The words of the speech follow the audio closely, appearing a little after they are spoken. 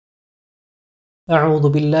أعوذ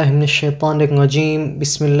بالله من الشيطان الرجيم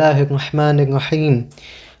بسم الله الرحمن الرحيم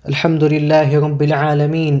الحمد لله رب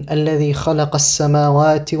العالمين الذي خلق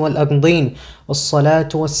السماوات والأرضين والصلاة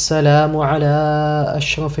والسلام على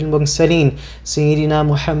أشرف المرسلين سيدنا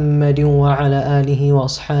محمد وعلى آله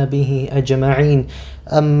وأصحابه أجمعين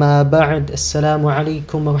أما بعد السلام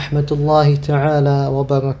عليكم ورحمة الله تعالى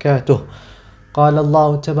وبركاته. قال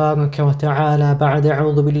الله تبارك وتعالى بعد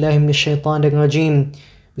أعوذ بالله من الشيطان الرجيم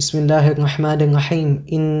بسم الله الرحمن الرحيم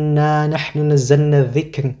إنا نحن نزلنا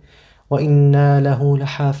الذكر وإنا له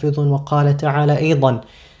لحافظ. وقال تعالى أيضا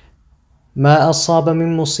ما أصاب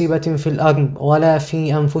من مصيبة في الأرض ولا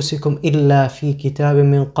في أنفسكم إلا في كتاب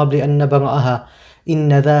من قبل أن نبرأها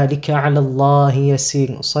إن ذلك على الله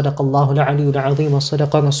يسير. صدق الله العلي العظيم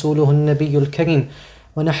وصدق رسوله النبي الكريم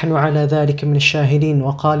ونحن على ذلك من الشاهدين.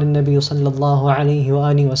 وقال النبي صلى الله عليه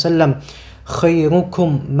وآله وسلم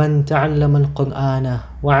خيركم من تعلم القرآن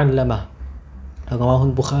وعلمه. رواه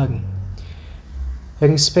البخاري.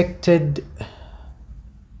 Respected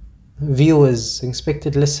viewers,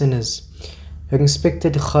 respected listeners,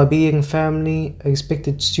 respected Khabir family,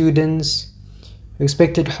 respected students,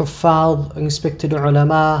 respected Huffaz, respected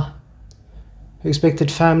ulama, respected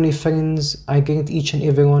family, friends, I greet each and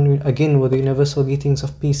every one again with the universal greetings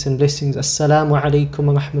of peace and blessings. Assalamu alaikum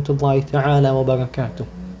wa rahmatullahi ta'ala wa barakatuh.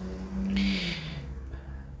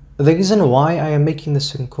 The reason why I am making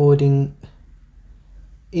this recording,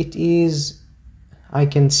 it is, I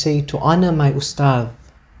can say, to honor my Ustaath,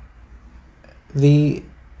 the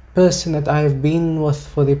person that I have been with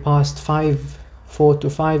for the past 4 to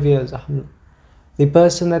 5 years, the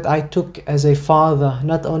person that I took as a father,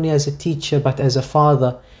 not only as a teacher but as a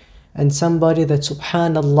father, and somebody that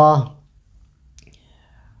subhanallah,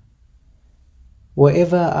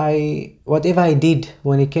 whatever I did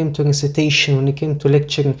when it came to recitation, when it came to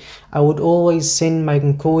lecturing, I would always send my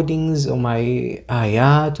recordings or my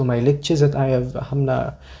ayat or my lectures that I have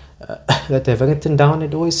that I've written down.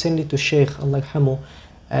 I'd always send it to Sheikh Allah yarhamu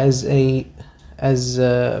as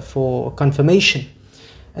for confirmation.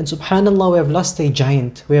 And subhanallah, we have lost a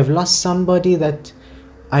giant. We have lost somebody that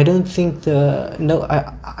I don't think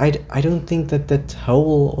I don't think that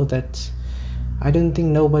hole, or that I don't think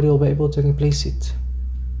nobody will be able to replace it.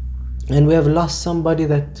 And we have lost somebody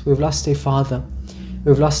that we've lost a father,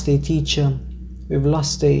 we've lost a teacher, we've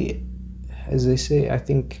lost as they say, I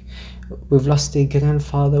think we've lost a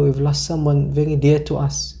grandfather, we've lost someone very dear to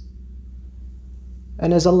us.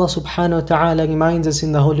 And as Allah subhanahu wa ta'ala reminds us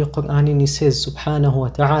in the Holy Quran, and He says subhanahu wa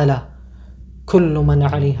ta'ala, Kullu man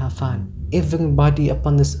alayha fan. Everybody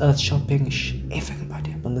upon this earth shall perish.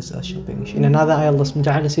 Everybody upon this earth shall perish. In another ayah, Allah subhanahu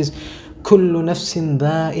wa ta'ala says, Kullu nafsin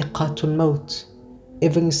dha'iqatul maut.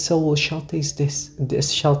 Every soul shall taste death.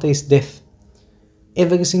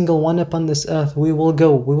 Every single one upon this earth, we will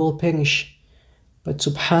go, we will perish. But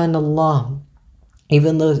subhanallah,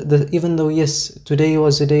 even though yes, today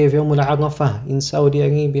was the day of Yawm al-Arafah in Saudi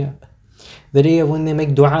Arabia, the day of when they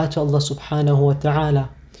make dua to Allah subhanahu wa ta'ala,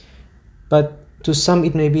 but to some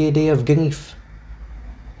it may be a day of grief.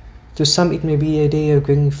 To some it may be a day of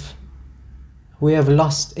grief. We have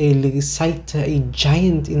lost a reciter, a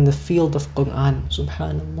giant in the field of Quran,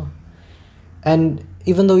 subhanallah. And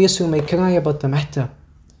even though yes, we may cry about the matter,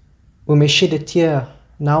 we may shed a tear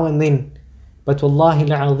now and then, but wallahi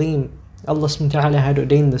al-azim, Allah subhanahu wa ta'ala had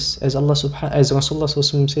ordained this, as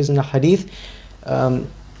Rasulullah says in the hadith,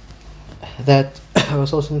 that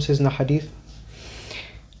Rasulullah says in the hadith,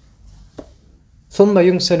 ثم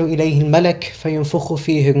يرسل إليه الملك فينفخ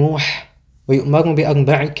فيه الروح ويؤمر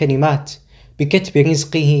بأربع كلمات بكتب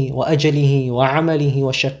رزقه وأجله وعمله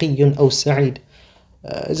وشقي أو سعيد.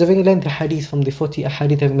 It's a very lengthy hadith from the 40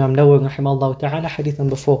 hadith of Imam Nawawi rahimahullah ta'ala, hadith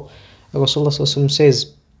number 4. Rasulullah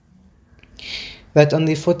says that on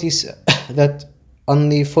the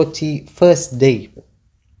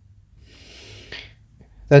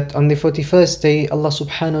 41st day, Allah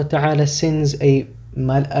subhanahu wa ta'ala sends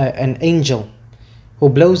an angel who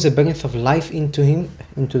blows the breath of life into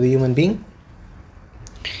the human being,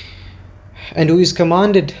 and who is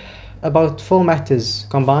commanded about 4 matters,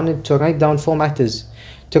 commanded to write down 4 matters,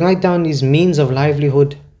 to write down his means of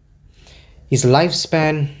livelihood, his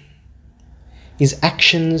lifespan, his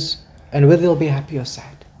actions, and whether he'll be happy or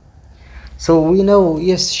sad. So we know,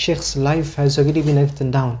 yes, Sheikh's life has already been written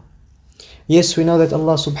down. Yes, we know that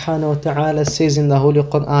Allah subhanahu wa ta'ala says in the Holy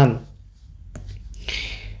Quran,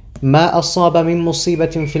 ما أصاب من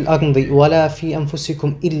مصيبة في الأرض ولا في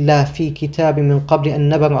أنفسكم إلا في كتاب من قبل أن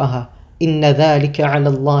نبرأها إن ذلك على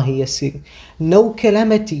الله يسير. No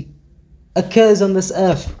calamity occurs on this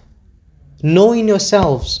earth, nor in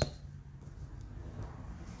yourselves,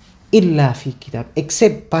 إِلَّا فِي كِتَابٍ,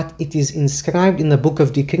 except but it is inscribed in the book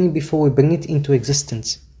of decree before we bring it into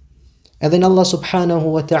existence. And then Allah subhanahu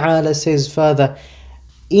wa ta'ala says further,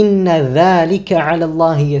 إِنَّ ذَلِكَ عَلَى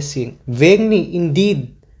اللَّهِ يَسِيرٌ. Verily,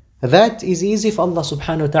 indeed, that is easy for Allah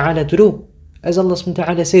subhanahu wa ta'ala to do. As Allah subhanahu wa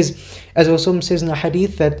ta'ala says, as Rasul says in a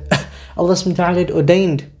hadith, that Allah subhanahu wa ta'ala had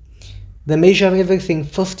ordained the measure of everything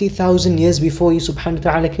 50,000 years before He subhanahu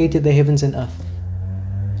wa ta'ala created the heavens and earth.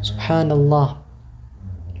 Subhanallah.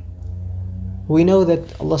 We know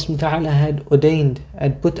that Allah subhanahu wa ta'ala had ordained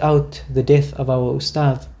and put out the death of our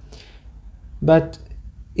Ustaath. But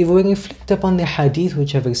if we reflect upon the hadith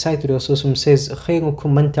which I've recited, Rasul says, خَيْرُكُمْ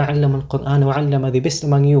مَنْ تَعَلَّمَ الْقُرْآنَ وَعَلَّمَ. The best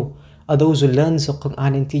among you are those who learns the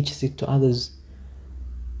Qur'an and teaches it to others.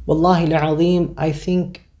 Wallahi al-Azim, I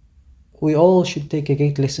think we all should take a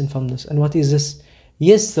great lesson from this. And what is this?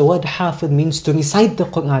 Yes, the word Hafith means to recite the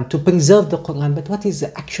Qur'an, to preserve the Qur'an. But what is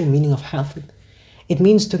the actual meaning of Hafith? It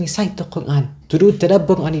means to recite the Qur'an, to do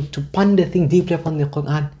tadabbur on it, to ponder, think deeply upon the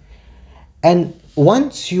Qur'an. And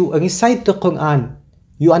once you recite the Qur'an,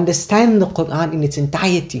 you understand the Qur'an in its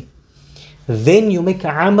entirety, then you make a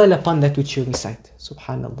amal upon that which you recite.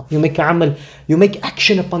 Subhanallah. You make a amal, you make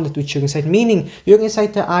action upon that which you recite. Meaning, you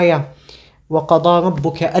recite the ayah, وَقَضَى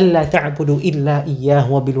رَبُّكَ أَلَّا تَعْبُدُوا إِلَّا إِيَّاهُ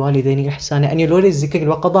وَبِالْوَالِدَيْنِ إِحْسَانًا. And your Lord is zikr,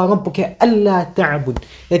 وَقَضَى رَبُّكَ أَلَّا تَعْبُدْ,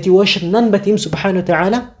 that you worship none but Him subhanahu wa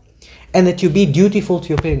ta'ala, and that you be dutiful to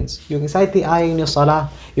your parents. You recite the ayah in your salah,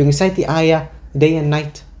 you recite the ayah day and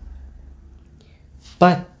night.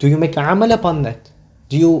 But do you make a amal upon that?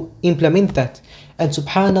 Do you implement that? And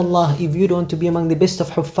subhanallah, if you don't want to be among the best of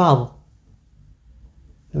huffaz,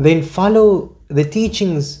 then follow the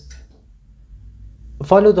teachings,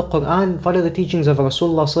 follow the Quran, follow the teachings of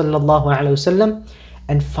Rasulullah sallallahu alaihi wasallam,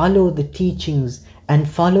 and follow the teachings, and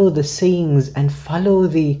follow the sayings, and follow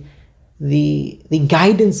the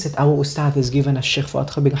guidance that our Ustaath has given us, Sheikh M.Fouad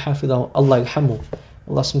Gabier, Hafidh Allah yarhamu.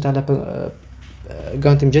 Allah subhanahu wa ta'ala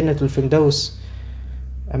grant him Jannatul Firdows.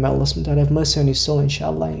 And may Allah subhanahu wa ta'ala have mercy on his soul,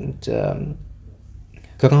 inshallah, and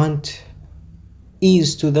grant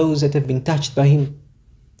ease to those that have been touched by him.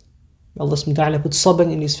 May Allah subhanahu wa ta'ala put sabr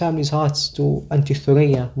in his family's hearts, to Auntie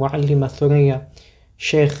Thuraya, Muallima Thuraya,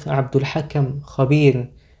 Sheikh Abdul Hakam Gabier,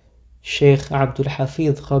 Sheikh Abdul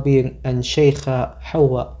Hafidh Gabier, and Sheikh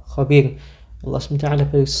Hawa Gabier. Allah subhanahu wa ta'ala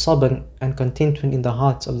put sabr and contentment in the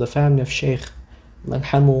hearts of the family of Sheikh, Allah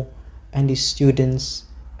yarhamu, and his students,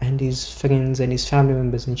 and his friends, and his family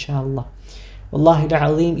members, inshallah. Wallahi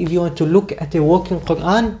al-Azim, if you want to look at a walking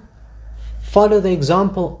Quran, follow the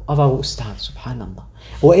example of our Ustaath, subhanallah.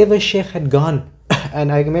 Wherever Sheikh had gone,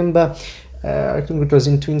 and I remember, I think it was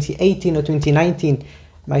in 2018 or 2019,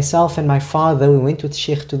 myself and my father, we went with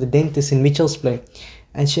Sheikh to the dentist in Mitchell's Play,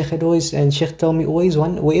 and Sheikh told me, always,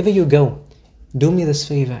 wherever you go, do me this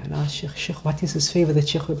favor. And I asked Sheikh, what is this favor that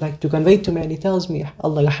Sheikh would like to convey to me? And he tells me,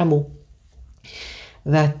 Allah yarhamu,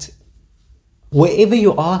 that wherever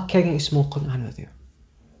you are, carry a small Quran with you.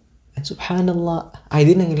 And subhanallah, I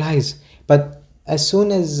didn't realize, but as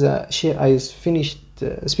soon as I finished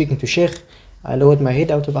speaking to Sheikh, I lowered my head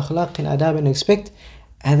out of akhlaq and adab and respect,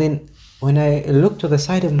 and then when I looked to the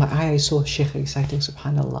side of my eye, I saw Sheikh reciting,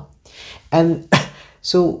 subhanallah. And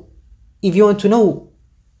so if you want to know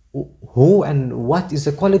who and what is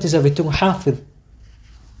the qualities of a true Hafidh,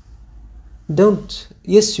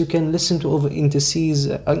 yes, you can listen to overseas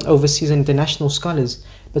and international scholars,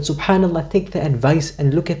 but subhanallah, take the advice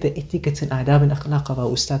and look at the etiquettes and adab and akhlaq of our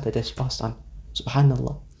Ustaath that has passed on.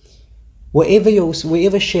 Subhanallah.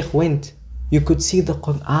 Wherever Sheikh went, you could see the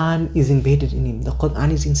Quran is embedded in him. The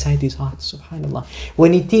Quran is inside his heart. Subhanallah.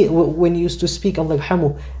 When he used to speak, Allah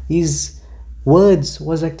yarhamu, his words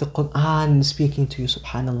was like the Quran speaking to you,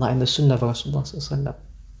 subhanallah, and the Sunnah of Rasulullah sallallahu alaihi wasallam.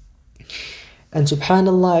 And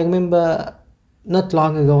subhanallah, I remember not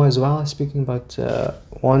long ago as well, speaking about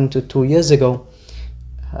 1 to 2 years ago,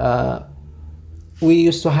 we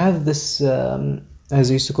used to have this, as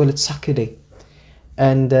we used to call it, soccer day.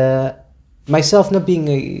 And myself, not being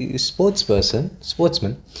a sportsman,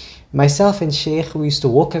 myself and Sheikh, we used to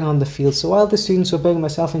walk around the field. So while the students were playing,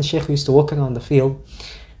 myself and Sheikh, we used to walk around the field.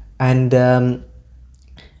 And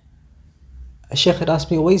Sheikh had asked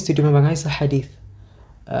me, Uways, did you memorize the hadith?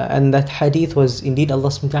 And that hadith was, indeed, Allah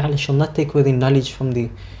subhanahu wa ta'ala shall not take away the knowledge from the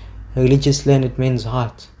religious learned men's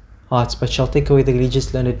hearts, but shall take away the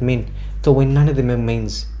religious learned men, till when none of them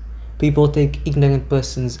remains. People take ignorant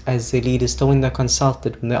persons as their leaders, till when they're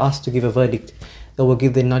consulted, when they're asked to give a verdict, they will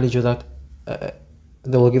give their knowledge without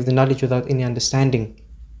any understanding.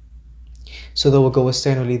 So they will go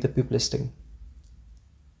astray and lead the people astray.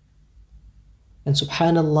 And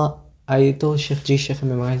subhanallah, I told Sheikh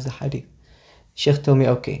memorize the hadith. Sheikh told me,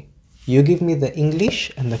 okay, You give me the English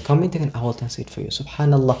and the commentary and I will translate for you.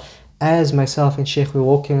 Subhanallah. As myself and Sheikh were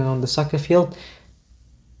walking around the soccer field,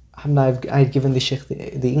 I'd given the Sheikh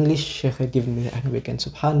the English, Sheikh had given me the Arabic. And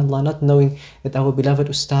subhanallah, not knowing that our beloved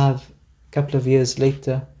Ustaath, a couple of years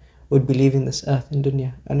later, would be leaving this earth in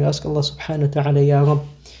dunya. And we ask Allah subhanahu wa ta'ala, Ya Rabb,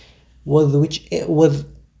 with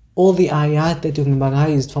all the ayat that you've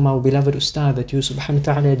memorized from our beloved Ustaath, that you subhanahu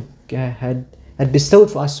wa ta'ala had bestowed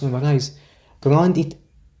for us to memorize, grant it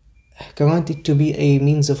to be a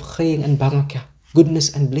means of khair and barakah,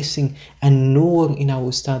 goodness and blessing and nur in our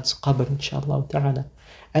Ustaath's qabr, inshaAllah ta'ala.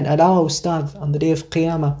 And allow our Ustaath on the day of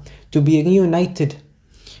Qiyamah to be reunited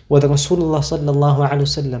with Rasulullah sallallahu alayhi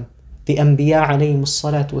wasallam, the Anbiya alayhim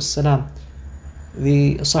as-salatu was-salam,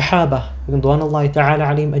 the Sahaba, ridwanullahi ta'ala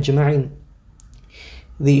alayhim ajma'in,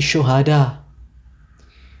 the Shuhada,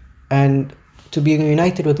 and to be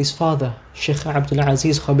reunited with his father, Sheikh Abdul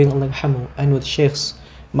Aziz Khabir Allah yarhamu, and with Sheikh's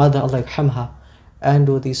mother Allah yarhamha, and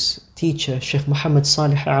with his teacher, Sheikh Muhammad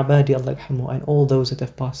Salih Abadi Allah yarhamu, and all those that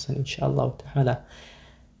have passed on, inshaAllah ta'ala.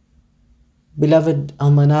 Beloved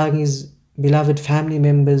Almanaris, beloved family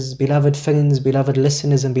members, beloved friends, beloved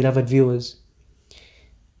listeners and beloved viewers,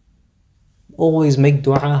 always make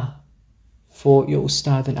dua for your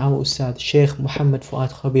Ustaath and our Ustaath, Sheikh Muhammad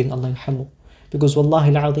Uways Gabier, Allah yarhamu. Because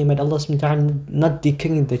wallahi al-azim, and Allah subhanahu wa ta'ala not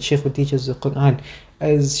decreed that Sheikh would teach us the Quran.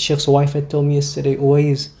 As Sheikh's wife had told me yesterday,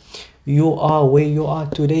 Uways, you are where you are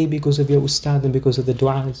today because of your Ustaath and because of the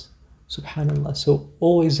du'as. Subhanallah. So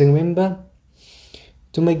always remember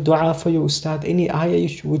to make dua for your Ustaath. Any ayah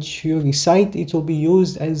which you recite, it will be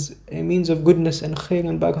used as a means of goodness and khair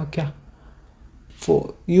and barakah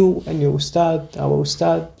for you and your Ustaath, our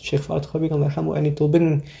Ustaath, Sheikh M.Fouad Gabier, Allah yarhamu, and it will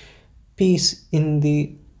bring peace in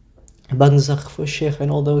the barzakh for Sheikh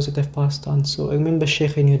and all those that have passed on. So remember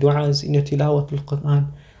Sheikh in your du'as, in your tilawat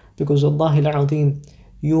al-Quran, because Wallahi al-azim,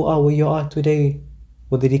 you are where you are today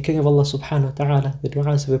with the decree of Allah subhanahu wa ta'ala, the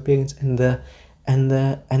du'as of your parents and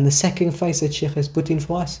the sacrifice that Sheikh has put in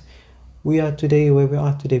for us. We are today where we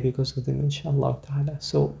are today because of them, inshaAllah ta'ala.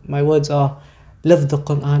 So my words are, love the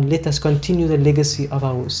Quran, let us continue the legacy of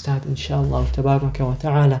our Ustaath, inshaAllah tabaraka wa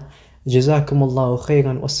ta'ala. Jazakum Allahu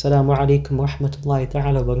khairan. Wassalamu alaikum wa rahmatullahi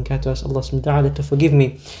ta'ala wa barakatuh. Ask Allah subhanahu wa ta'ala to forgive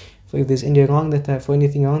me for if there's anything wrong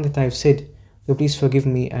that I've said. So please forgive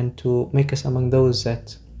me, and to make us among those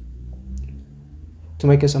that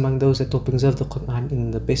will preserve the Quran in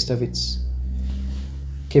the best of its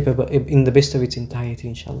entirety,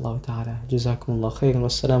 inshaAllah ta'ala. Jazakum Allahu khairan.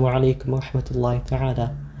 Wassalamu alaikum wa rahmatullahi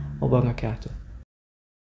ta'ala wa barakatuh.